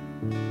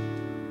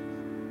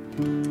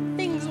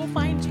 things will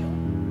find you.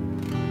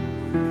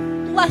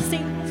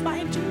 Blessing will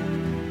find you.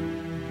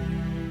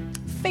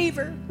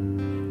 Favor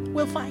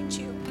will find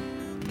you.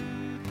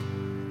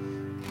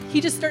 He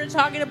just started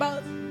talking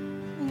about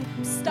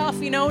stuff,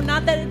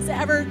 not that it's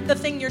ever the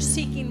thing you're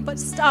seeking, but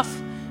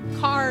stuff,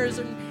 cars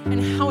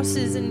and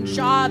houses and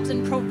jobs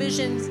and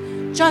provisions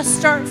just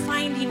start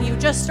finding you,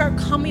 just start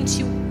coming to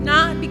you,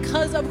 not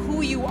because of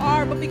who you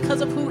are, but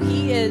because of who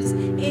He is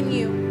in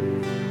you.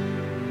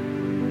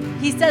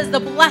 He says the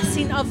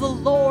blessing of the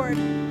Lord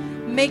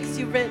makes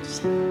you rich.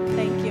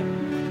 Thank you.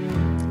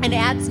 And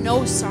adds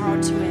no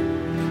sorrow to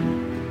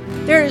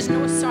it. There is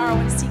no sorrow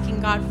in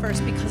seeking God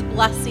first, because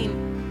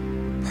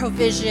blessing,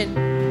 provision,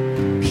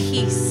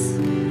 peace,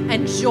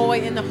 and joy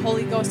in the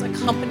Holy Ghost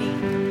accompany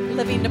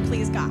living to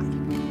please God.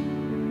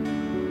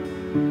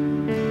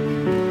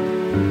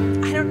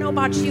 I don't know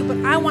about you,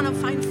 but I want to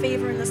find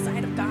favor in the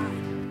sight of God.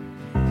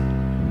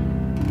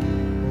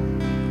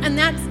 And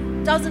that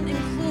doesn't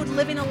include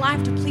living a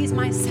life to please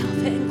myself.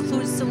 It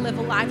includes to live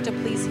a life to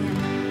please Him.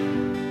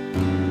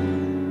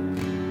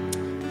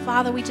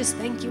 Father, we just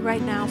thank you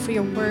right now for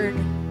your word.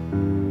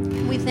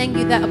 We thank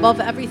you that above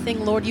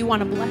everything, Lord, you want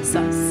to bless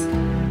us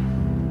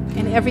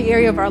in every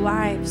area of our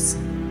lives.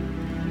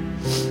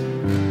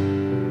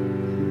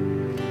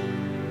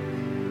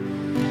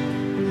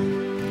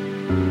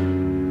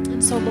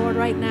 And so, Lord,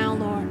 right now,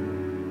 Lord,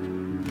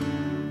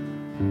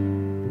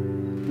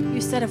 you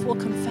said if we'll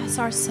confess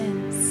our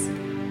sins,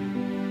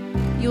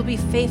 you'll be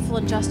faithful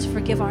and just to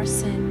forgive our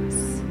sins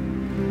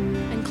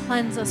and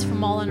cleanse us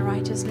from all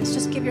unrighteousness.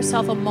 Just give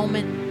yourself a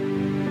moment.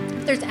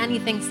 If there's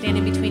anything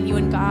standing between you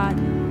and God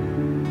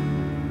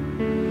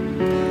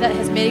that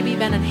has maybe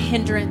been a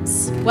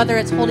hindrance, whether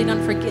it's holding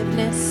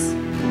unforgiveness,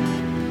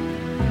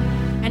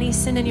 any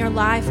sin in your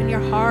life, in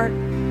your heart,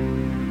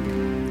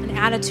 an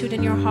attitude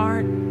in your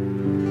heart,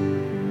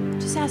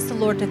 just ask the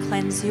Lord to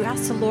cleanse you.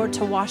 Ask the Lord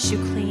to wash you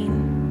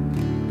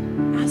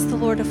clean. Ask the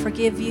Lord to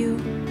forgive you.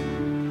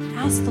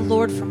 Ask the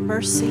Lord for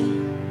mercy.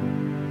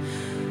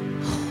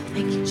 Oh,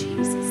 thank you,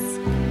 Jesus.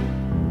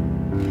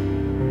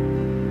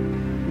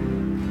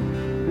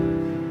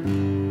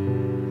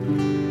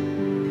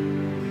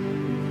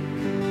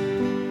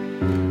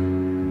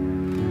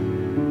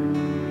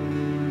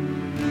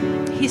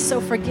 He's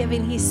so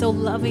forgiving. He's so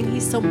loving.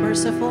 He's so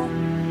merciful.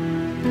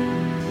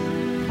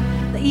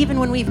 That even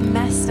when we've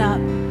messed up,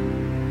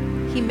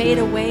 He made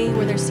a way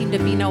where there seemed to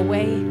be no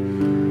way.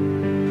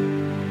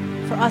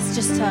 For us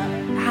just to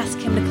ask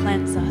Him to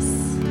cleanse us,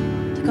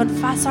 to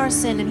confess our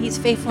sin, and He's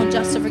faithful and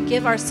just to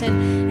forgive our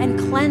sin and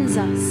cleanse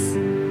us.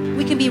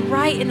 We can be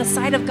right in the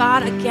sight of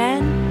God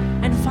again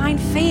and find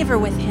favor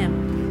with Him.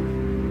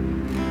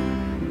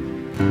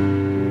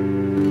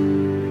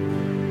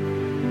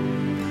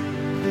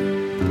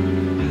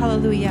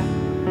 Hallelujah.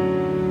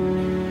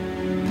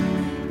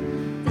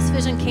 This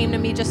vision came to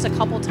me just a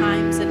couple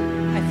times,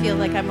 and I feel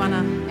like I want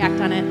to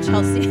act on it.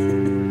 Chelsea,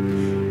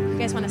 you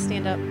guys want to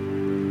stand up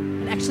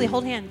and actually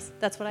hold hands?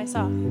 That's what I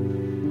saw.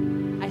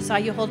 I saw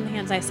you holding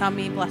hands. I saw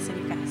me blessing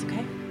you guys,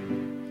 okay?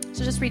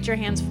 So just reach your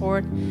hands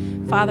forward.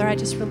 Father, I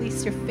just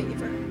release your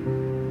favor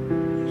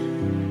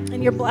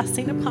and your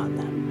blessing upon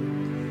them.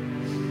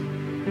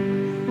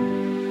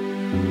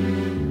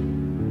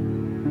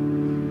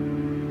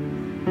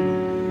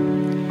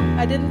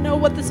 I didn't know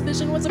what this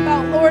vision was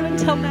about, Lord,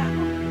 until now.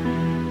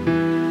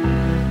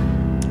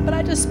 But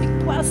I just speak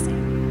blessing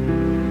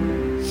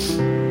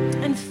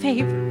and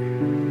favor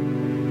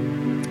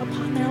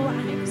upon their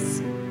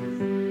lives.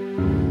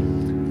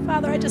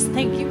 Father, I just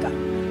thank you, God,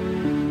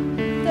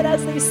 that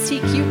as they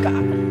seek you,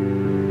 God,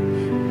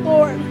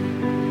 Lord,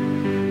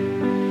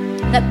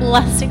 that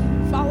blessing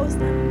follows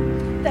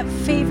them, that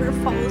favor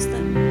follows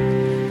them,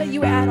 that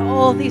you add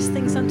all these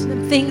things unto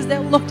them. Things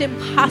that looked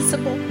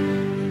impossible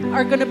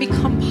are going to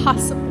become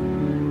possible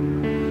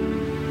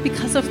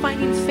because of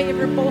finding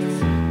favor both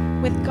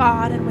with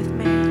God and with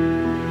man.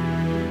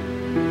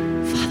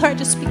 Father, I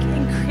just speak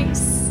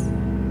increase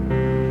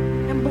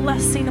and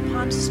blessing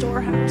upon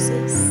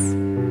storehouses.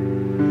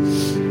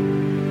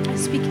 I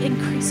speak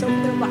increase over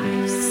their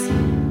lives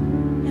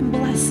and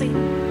blessing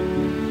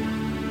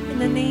in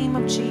the name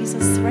of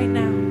Jesus right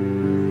now.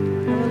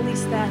 I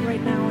release that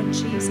right now in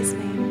Jesus'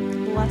 name.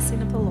 The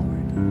blessing of the Lord.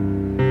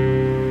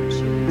 In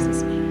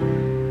Jesus' name.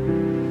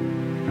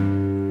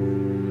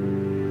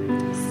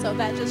 So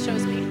that just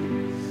shows me.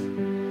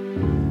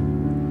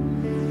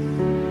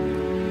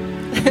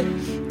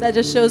 That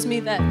just shows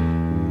me that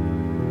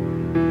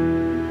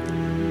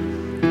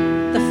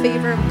the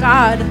favor of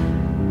God,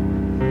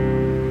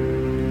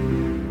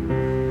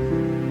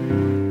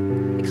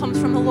 it comes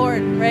from the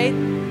Lord, right?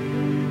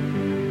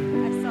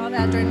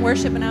 that during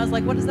worship, and I was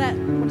like, what is that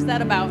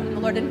about? And the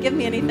Lord didn't give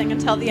me anything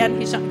until the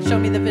end. He showed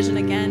me the vision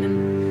again,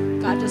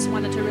 and God just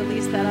wanted to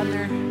release that on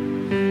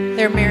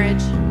their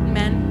marriage.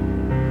 Amen.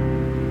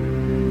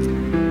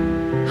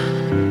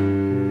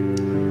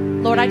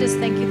 Lord, I just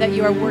thank you that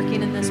you are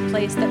working in this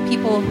place, that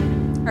people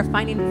are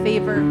finding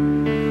favor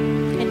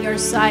in your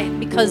sight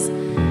because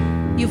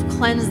you've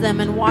cleansed them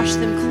and washed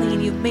them clean.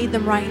 You've made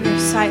them right in your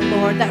sight,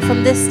 Lord, that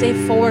from this day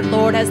forward,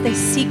 Lord, as they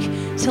seek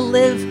to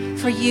live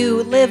for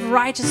you, live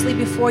righteously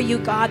before you,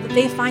 God, that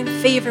they find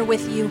favor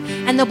with you.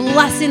 And the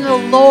blessing of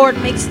the Lord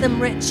makes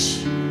them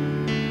rich.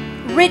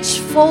 Rich,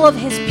 full of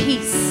his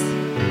peace.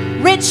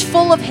 Rich,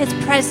 full of his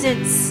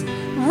presence.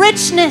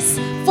 Richness,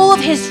 full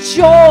of his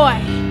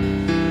joy.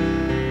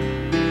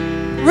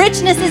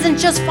 Richness isn't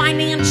just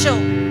financial.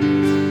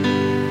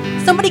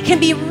 Somebody can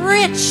be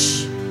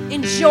rich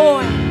in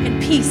joy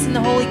and peace in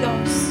the Holy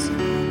Ghost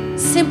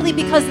simply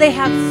because they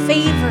have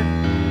favor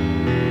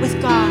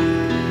with God.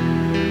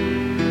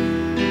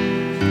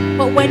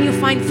 But when you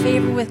find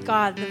favor with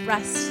God, the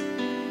rest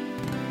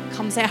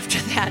comes after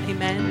that.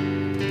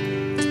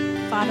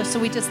 Amen. Father, so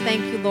we just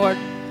thank you, Lord,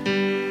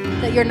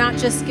 that you're not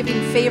just giving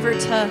favor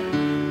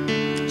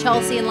to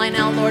Chelsea and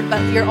Lionel, Lord,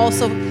 but you're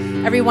also,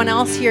 everyone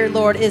else here,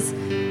 Lord, is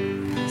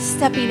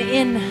stepping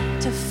in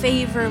to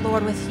favor,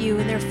 Lord, with you,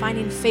 and they're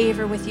finding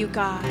favor with you,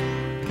 God.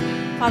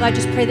 Father, I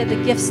just pray that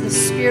the gifts of the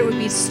Spirit would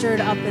be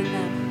stirred up in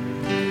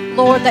them.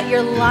 Lord, that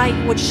your light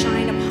would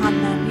shine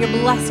upon them, your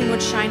blessing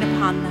would shine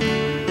upon them.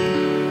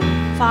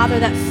 Father,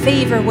 that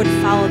favor would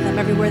follow them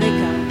everywhere they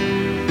go.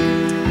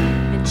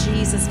 In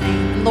Jesus'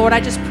 name. And Lord, I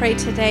just pray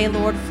today,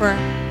 Lord, for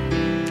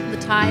the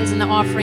tithes and the offering.